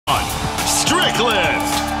TheMacLife.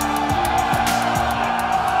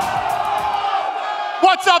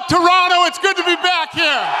 What's up, Toronto? It's good to be back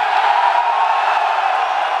here.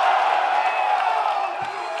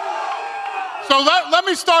 So let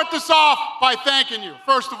me start this off by thanking you.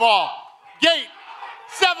 First of all, gate,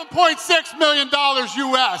 $7.6 million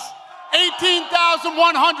US,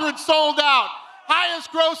 18,100 sold out,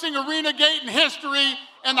 highest grossing arena gate in history,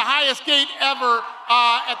 and the highest gate ever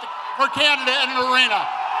for Canada in an arena.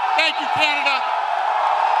 Thank you, Canada.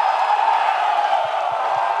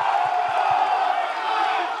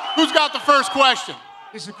 Who's got the first question?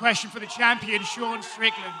 This is a question for the champion, Sean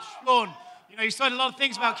Strickland. Sean, you know, you said a lot of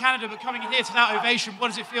things about Canada, but coming in here to that ovation, what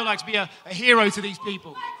does it feel like to be a hero to these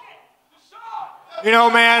people? You know,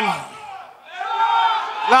 man,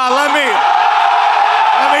 now let me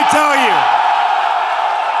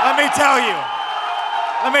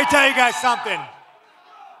tell you guys something.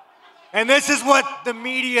 And this is what the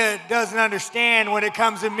media doesn't understand when it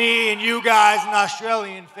comes to me and you guys and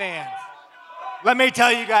Australian fans. Let me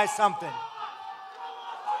tell you guys something.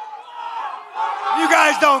 You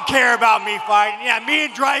guys don't care about me fighting. Yeah, me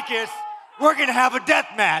and Dricus, we're gonna have a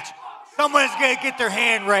death match. Someone's gonna get their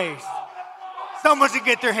hand raised. Someone's gonna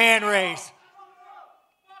get their hand raised.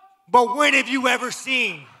 But when have you ever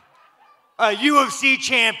seen a UFC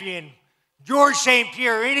champion, George St.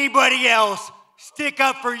 Pierre, or anybody else stick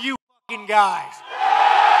up for you fucking guys?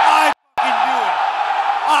 I fucking do it.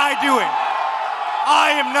 I do it. I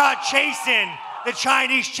am not chasing the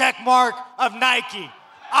Chinese check mark of Nike.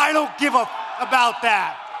 I don't give a about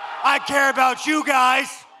that. I care about you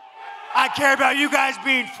guys. I care about you guys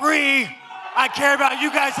being free. I care about you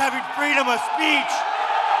guys having freedom of speech.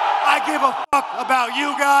 I give a fuck about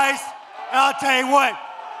you guys. And I'll tell you what,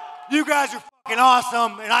 you guys are fucking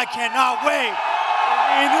awesome, and I cannot wait for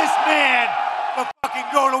me and this man to fucking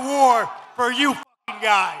go to war for you fucking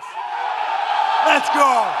guys. Let's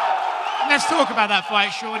go. Let's talk about that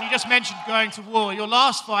fight, Sean. You just mentioned going to war. Your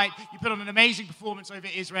last fight, you put on an amazing performance over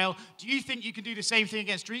Israel. Do you think you can do the same thing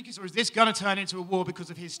against Dricus, or is this going to turn into a war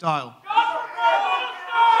because of his style?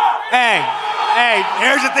 Hey,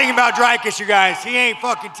 here's the thing about Dricus, you guys. He ain't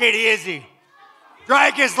fucking titty, is he?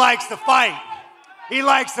 Dricus likes to fight. He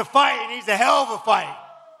likes to fight, and he's a hell of a fight.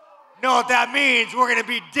 You know what that means? We're going to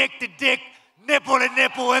be dick to dick, nipple to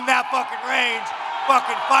nipple in that fucking range,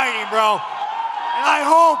 fucking fighting, bro. And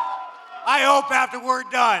I hope after we're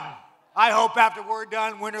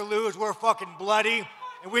done, win or lose, we're fucking bloody,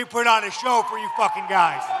 and we put on a show for you fucking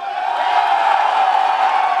guys.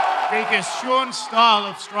 Dricus, Sean's style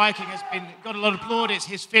of striking has got a lot of plaudits,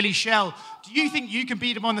 his Philly shell. Do you think you can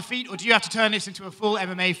beat him on the feet, or do you have to turn this into a full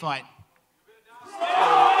MMA fight?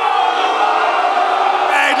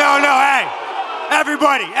 Hey, no, hey.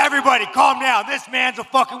 Everybody, calm down. This man's a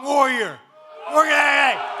fucking warrior.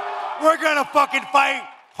 We're gonna fucking fight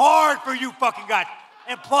hard for you fucking guys.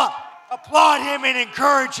 And applaud him and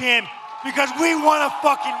encourage him, because we want a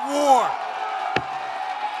fucking war.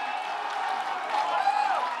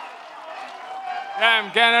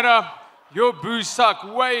 Damn, Canada, your boos suck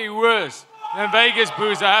way worse than Vegas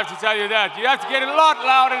boos, I have to tell you that. You have to get a lot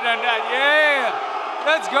louder than that. Yeah,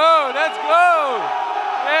 let's go.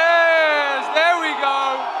 Yes, there we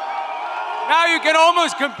go. Now you can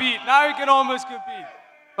almost compete.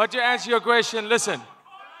 But to answer your question, listen,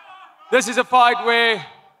 this is a fight where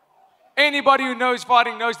anybody who knows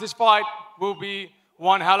fighting knows this fight will be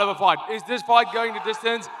one hell of a fight. Is this fight going the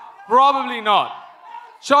distance? Probably not.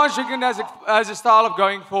 Sean Strickland has a style of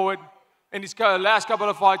going forward. In his last couple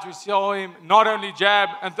of fights, we saw him not only jab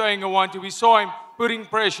and throwing a 1-2, we saw him putting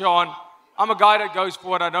pressure on. I'm a guy that goes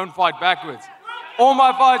forward, I don't fight backwards. All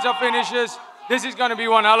my fights are finishes. This is going to be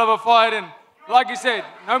one hell of a fight. And like you said,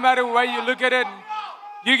 no matter where you look at it,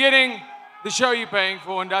 you're getting the show you're paying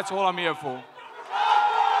for, and that's all I'm here for.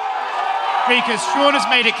 Dricus, Sean has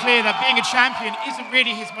made it clear that being a champion isn't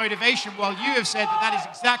really his motivation, while you have said that is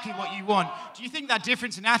exactly what you want. Do you think that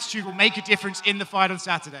difference in attitude will make a difference in the fight on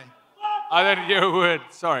Saturday? I didn't hear a word,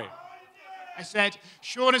 sorry. I said,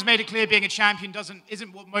 Sean has made it clear being a champion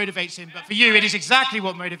isn't what motivates him, but for you, it is exactly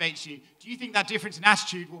what motivates you. Do you think that difference in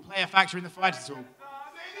attitude will play a factor in the fight at all?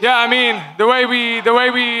 Yeah, I mean, the way we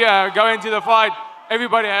go into the fight,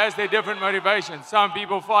 everybody has their different motivations. Some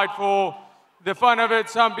people fight for the fun of it.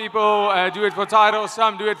 Some people do it for titles.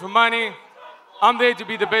 Some do it for money. I'm there to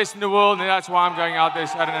be the best in the world, and that's why I'm going out there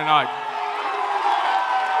Saturday night.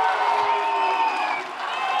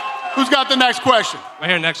 Who's got the next question?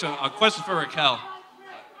 Right here, next one. A question for Raquel.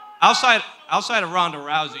 Outside of Ronda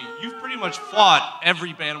Rousey, you've pretty much fought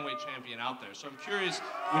every bantamweight champion out there. So I'm curious,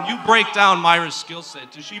 when you break down Myra's skill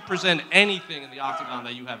set, does she present anything in the octagon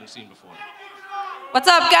that you haven't seen before? What's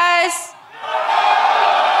up, guys?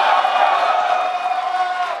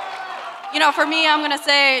 know, for me, I'm going to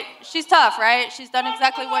say she's tough, right? She's done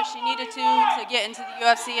exactly what she needed to get into the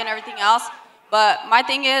UFC and everything else. But my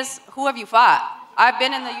thing is, who have you fought? I've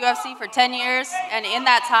been in the UFC for 10 years, and in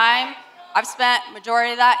that time, I've spent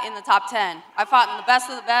majority of that in the top 10. I fought in the best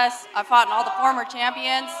of the best. I fought in all the former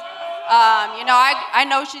champions. You know, I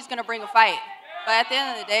know she's going to bring a fight. But at the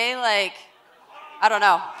end of the day, like, I don't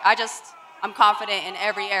know. I'm confident in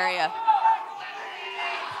every area.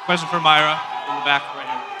 Question for Myra in the back right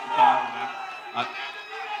here.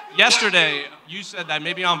 Yesterday, you said that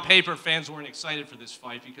maybe on paper fans weren't excited for this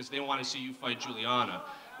fight because they want to see you fight Juliana.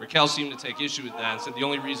 Raquel seemed to take issue with that and said the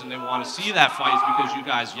only reason they want to see that fight is because you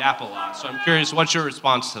guys yap a lot. So I'm curious, what's your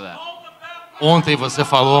response to that? Ontem você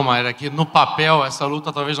falou, Mayra, que no papel essa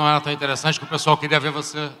luta talvez não era tão interessante, que o pessoal queria ver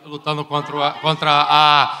você lutando contra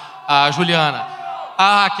a Juliana.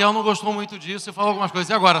 A Raquel não gostou muito disso e falou algumas coisas.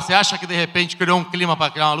 E agora, você acha que de repente criou um clima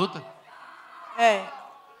para criar uma luta?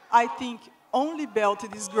 I think only belt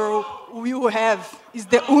this girl will have is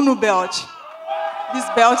the Uno belt. This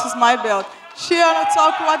belt is my belt. She wanna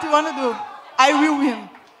talk what you wanna do. I will win.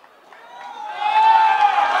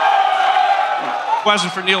 Question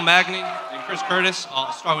for Neil Magny and Chris Curtis.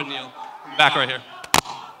 I'll start with Neil. Back right here.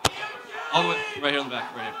 All the way right here in the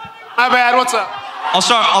back, right here. My bad. What's up? I'll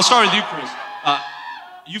start with you, Chris.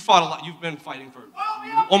 You fought a lot. You've been fighting for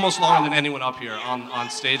almost longer than anyone up here on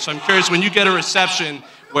stage. So I'm curious, when you get a reception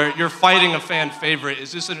where you're fighting a fan favorite,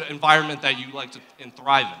 is this an environment that you like to and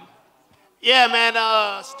thrive in? Yeah, man.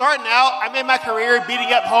 Starting out, I made my career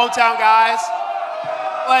beating up hometown guys.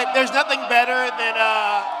 But there's nothing better than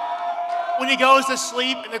when he goes to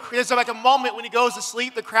sleep, and there's like a moment when he goes to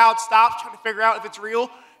sleep, the crowd stops trying to figure out if it's real.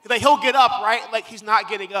 Like, he'll get up, right? Like, he's not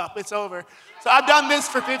getting up. It's over. So I've done this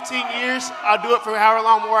for 15 years. I'll do it for however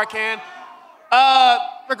long more I can.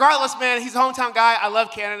 Regardless, man, he's a hometown guy. I love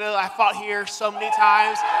Canada. I fought here so many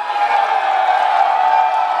times.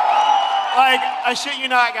 Like, I shit you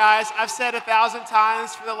not, guys. I've said 1,000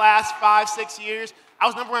 times for the last 5-6 years. I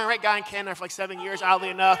was #1 ranked guy in Canada for like 7 years, oddly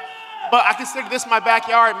enough. But I consider this my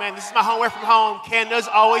backyard, man. This is my home away from home. Canada's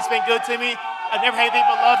always been good to me. I've never had anything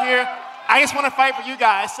but love here. I just want to fight for you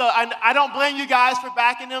guys. So I don't blame you guys for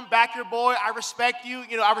backing him. Back your boy. I respect you.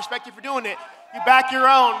 You know, I respect you for doing it. You back your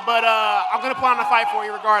own, but I'm going to put on a fight for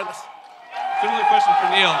you regardless. Similar question for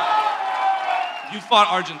Neil. You fought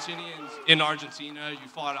Argentinians in Argentina. You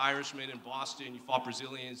fought Irishmen in Boston. You fought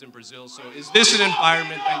Brazilians in Brazil. So is this an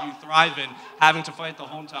environment that you thrive in, having to fight the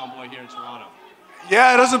hometown boy here in Toronto?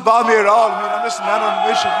 Yeah, it doesn't bother me at all. I mean, I'm just a man on a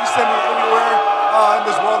mission. You send me anywhere in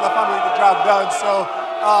this world, I find a way to get the job done. So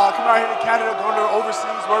coming out here to Canada, going to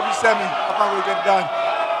overseas, wherever you send me, I find a way to get it done.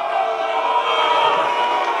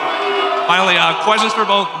 Finally, questions for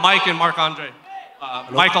both Mike and Marc-Andre.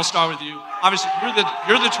 Mike, I'll start with you. Obviously,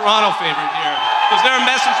 you're the Toronto favorite here. Is there a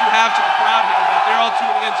message you have to the crowd here that they're all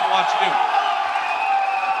tuning in to watch you?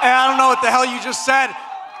 Hey, I don't know what the hell you just said.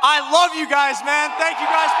 I love you guys, man. Thank you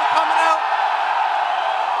guys for coming out.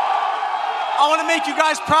 I want to make you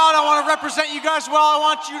guys proud. I want to represent you guys well. I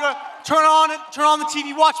want you to turn on the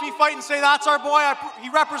TV, watch me fight, and say, that's our boy.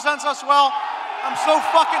 He represents us well. I'm so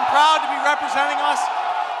fucking proud to be representing us.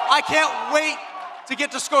 I can't wait to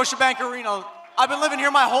get to Scotiabank Arena. I've been living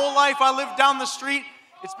here my whole life. I live down the street.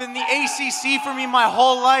 It's been the ACC for me my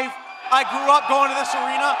whole life. I grew up going to this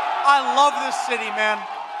arena. I love this city, man.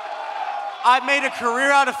 I made a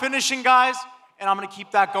career out of finishing guys, and I'm going to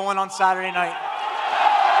keep that going on Saturday night.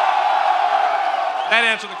 That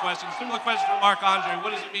answered the question. Similar question for Marc-Andre.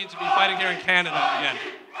 What does it mean to be fighting here in Canada again?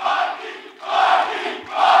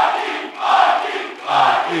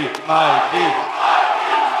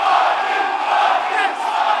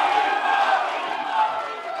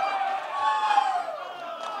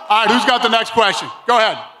 All right, who's got the next question? Go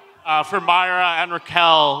ahead. For Myra and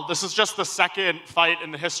Raquel, this is just the second fight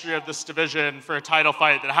in the history of this division for a title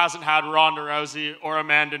fight that hasn't had Ronda Rousey or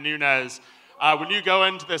Amanda Nunes. When you go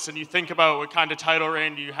into this and you think about what kind of title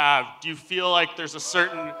reign do you feel like there's a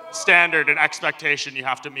certain standard and expectation you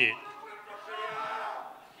have to meet?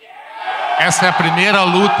 Essa é a primeira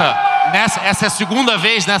luta, essa é a segunda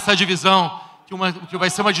vez nessa divisão que vai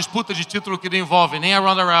ser uma disputa de título que não envolve nem a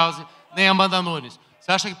Ronda Rousey, nem a Amanda Nunes.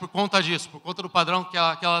 Você acha que por conta disso, por conta do padrão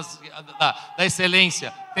da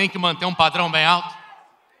excelência, tem que manter um padrão bem alto?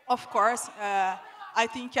 Of course. I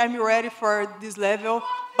think I'm ready for this level,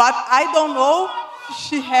 but I don't know if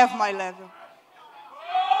she have my level.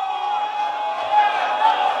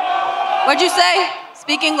 What'd you say?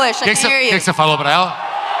 Speak English, I can hear you. O que você falou para ela?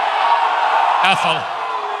 Ela falou.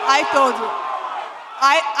 I told you,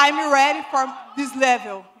 I'm ready for this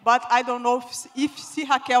level, but I don't know if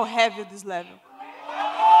Raquel have this level.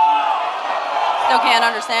 Still can't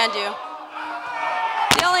understand you.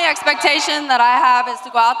 The only expectation that I have is to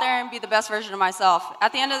go out there and be the best version of myself.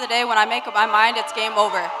 At the end of the day, when I make up my mind, it's game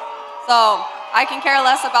over. So I can care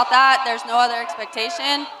less about that. There's no other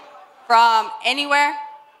expectation from anywhere.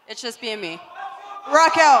 It's just being me.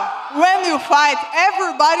 Raquel, when you fight,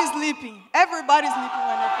 everybody's sleeping. Everybody's sleeping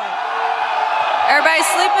when you fight. Everybody's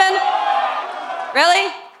sleeping?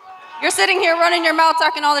 Really? You're sitting here running your mouth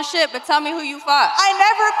talking all this shit, but tell me who you fought. I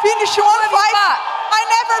never finished one fight. I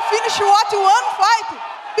never finished one fight.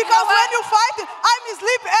 Because when you fight, I'm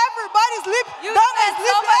asleep, everybody's asleep. You Don't spend sleep,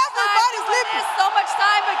 so much everybody's time sleeping. so much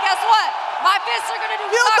time, but guess what? My fists are gonna do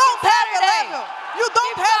You fucking don't have a Saturday. level. You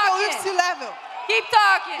don't Keep have a talking. UFC level. Keep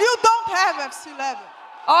talking. You don't have UFC level.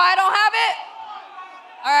 Oh, I don't have it?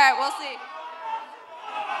 All right, we'll see.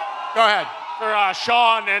 Go ahead. For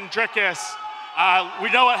Sean and Drickus, we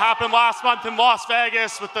know what happened last month in Las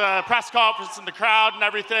Vegas with the press conference and the crowd and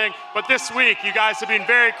everything, but this week you guys have been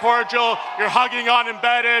very cordial. You're hugging on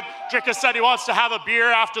embedded. Drickus said he wants to have a beer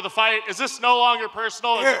after the fight. Is this no longer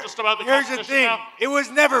personal? Is it just about the Here's the competition thing. now? It was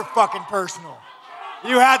never fucking personal.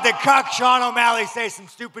 You had the cuck Sean O'Malley say some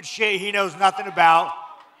stupid shit he knows nothing about.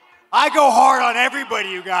 I go hard on everybody,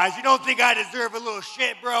 you guys. You don't think I deserve a little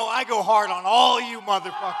shit, bro? I go hard on all you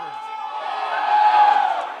motherfuckers.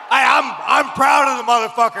 I'm proud of the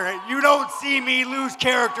motherfucker. You don't see me lose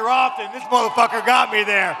character often. This motherfucker got me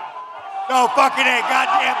there. So fucking A,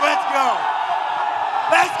 goddamn, let's go.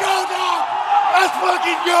 Let's go, dog. Let's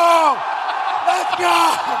fucking go. Let's go.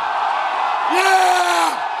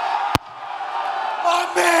 Yeah. My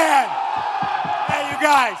man. Hey, you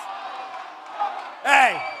guys.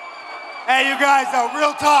 Hey, you guys, though,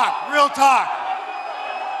 real talk.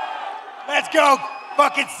 Let's go,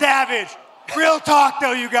 fucking Savage. Real talk,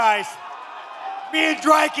 though, you guys. Me and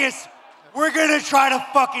Dricus, we're gonna try to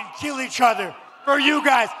fucking kill each other for you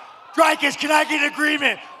guys. Dricus, can I get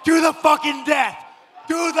agreement? To the fucking death.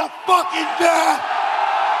 To the fucking death.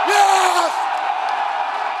 Yes!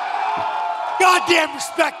 Goddamn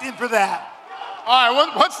respect him for that. All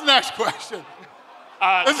right, what's the next question?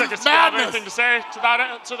 This is Drickus, do you have madness. anything to say to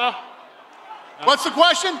that? What's the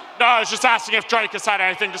question? No, I was just asking if Dricus had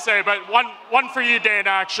anything to say, but one for you, Dana,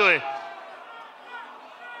 actually.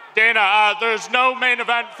 Dana, there's no main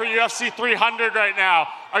event for UFC 300 right now.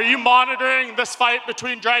 Are you monitoring this fight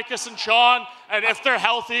between Dricus and Sean? And if they're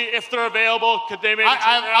healthy, if they're available, could they maybe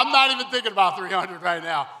turn around? I'm not even thinking about 300 right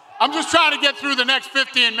now. I'm just trying to get through the next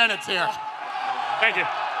 15 minutes here. Thank you.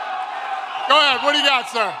 Go ahead, what do you got,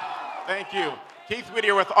 sir? Thank you. Keith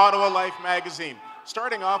Whittier with Ottawa Life magazine.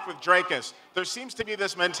 Starting off with Dricus, there seems to be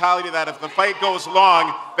this mentality that if the fight goes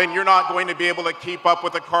long, then you're not going to be able to keep up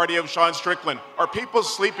with the cardio of Sean Strickland. Are people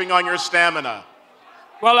sleeping on your stamina?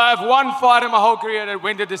 Well, I have one fight in my whole career that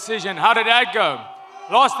went to decision. How did that go?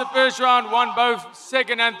 Lost the first round, won both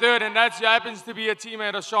second and third, and that happens to be a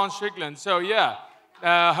teammate of Sean Strickland. So yeah,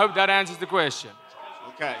 hope that answers the question.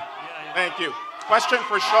 Okay, thank you. Question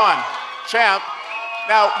for Sean. Champ,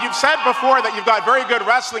 now you've said before that you've got very good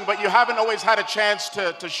wrestling, but you haven't always had a chance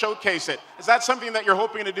to showcase it. Is that something that you're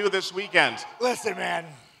hoping to do this weekend? Listen, man.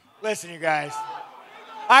 Listen, you guys.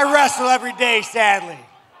 I wrestle every day, sadly.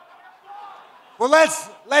 Well,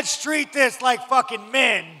 let's treat this like fucking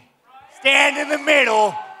men. Stand in the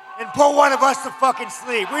middle and put one of us to fucking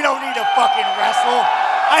sleep. We don't need to fucking wrestle.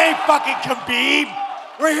 I ain't fucking Khabib.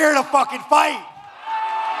 We're here to fucking fight.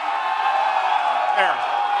 Fair.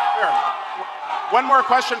 One more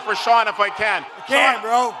question for Sean, if I can. You can, Sean,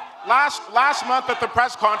 bro. Last month at the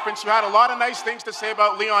press conference, you had a lot of nice things to say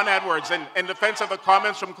about Leon Edwards in defense of the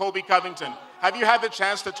comments from Colby Covington. Have you had the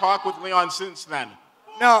chance to talk with Leon since then?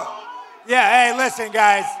 No. Yeah, hey, listen,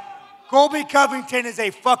 guys. Colby Covington is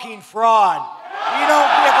a fucking fraud. He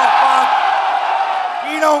don't give a fuck.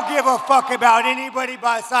 He don't give a fuck about anybody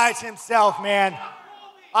besides himself, man.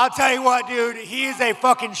 I'll tell you what, dude, he is a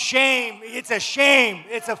fucking shame. It's a shame.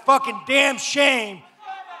 It's a fucking damn shame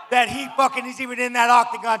that he fucking is even in that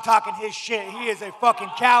octagon talking his shit. He is a fucking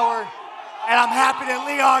coward. And I'm happy that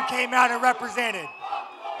Leon came out and represented.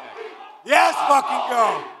 Yes, fucking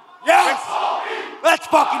go. Yes. Let's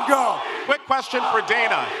fucking go. Quick question for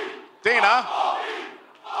Dana. Dana?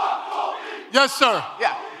 Yes, sir.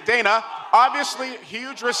 Yeah, Dana. Obviously,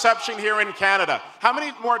 huge reception here in Canada. How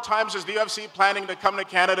many more times is the UFC planning to come to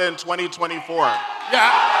Canada in 2024?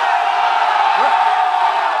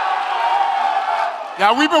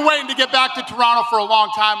 Yeah, we've been waiting to get back to Toronto for a long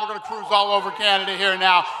time. We're going to cruise all over Canada here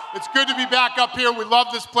now. It's good to be back up here. We love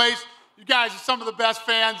this place. You guys are some of the best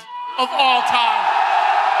fans of all time.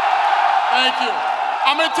 Thank you.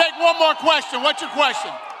 I'm going to take one more question. What's your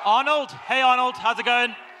question? Arnold. Hey, Arnold. How's it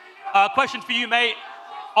going? Question for you, mate.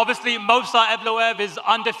 Obviously, Movsar Evloev is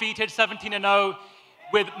undefeated, 17-0.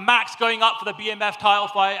 with Max going up for the BMF title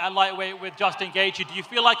fight at lightweight with Justin Gaethje, do you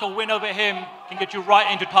feel like a win over him can get you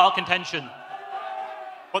right into title contention?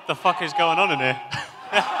 What the fuck is going on in here?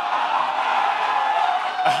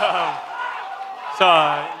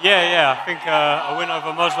 Yeah, I think a win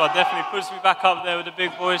over Moswa definitely puts me back up there with the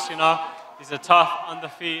big boys, you know. He's a tough,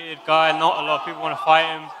 undefeated guy. Not a lot of people want to fight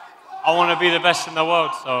him. I want to be the best in the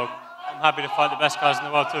world, so I'm happy to fight the best guys in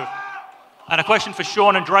the world too. And a question for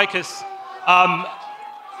Sean and Dreykus.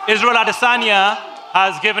 Israel Adesanya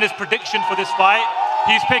has given his prediction for this fight.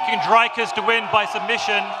 He's picking Dreykus to win by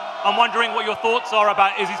submission. I'm wondering what your thoughts are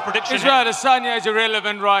about Izzy's prediction. Israel Adesanya is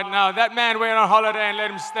irrelevant right now. That man went on holiday and let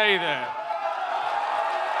him stay there.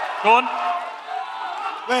 Go on.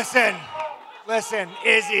 Listen,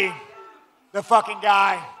 Izzy, the fucking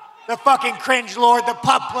guy, the fucking cringe lord, the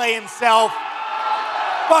pup play himself.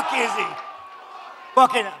 Fuck Izzy.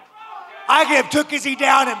 I could have took Izzy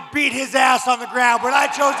down and beat his ass on the ground, but I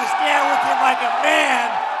chose to stand with him like a man.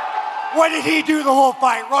 What did he do the whole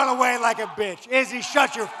fight? Run away like a bitch. Izzy,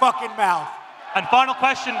 shut your fucking mouth. And final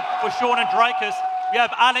question for Sean and Dreykus. We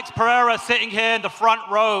have Alex Pereira sitting here in the front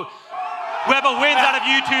row. Whoever wins out of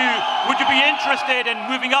you two, would you be interested in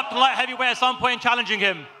moving up to light heavyweight at some point and challenging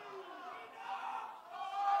him?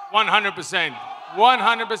 100%.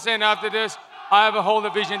 100% after this, I have a whole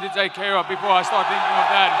division to take care of before I start thinking of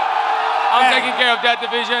that. I'm taking care of that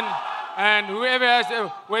division, and whoever has to,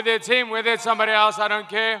 whether it's him, whether it's somebody else, I don't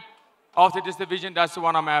care. After this division, that's the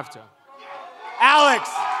one I'm after. Alex,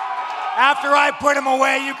 after I put him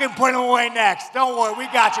away, you can put him away next. Don't worry, we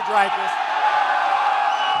got you, Dreykus.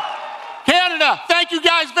 Canada, thank you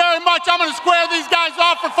guys very much. I'm going to square these guys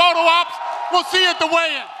off for photo ops. We'll see you at the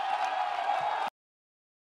weigh-in.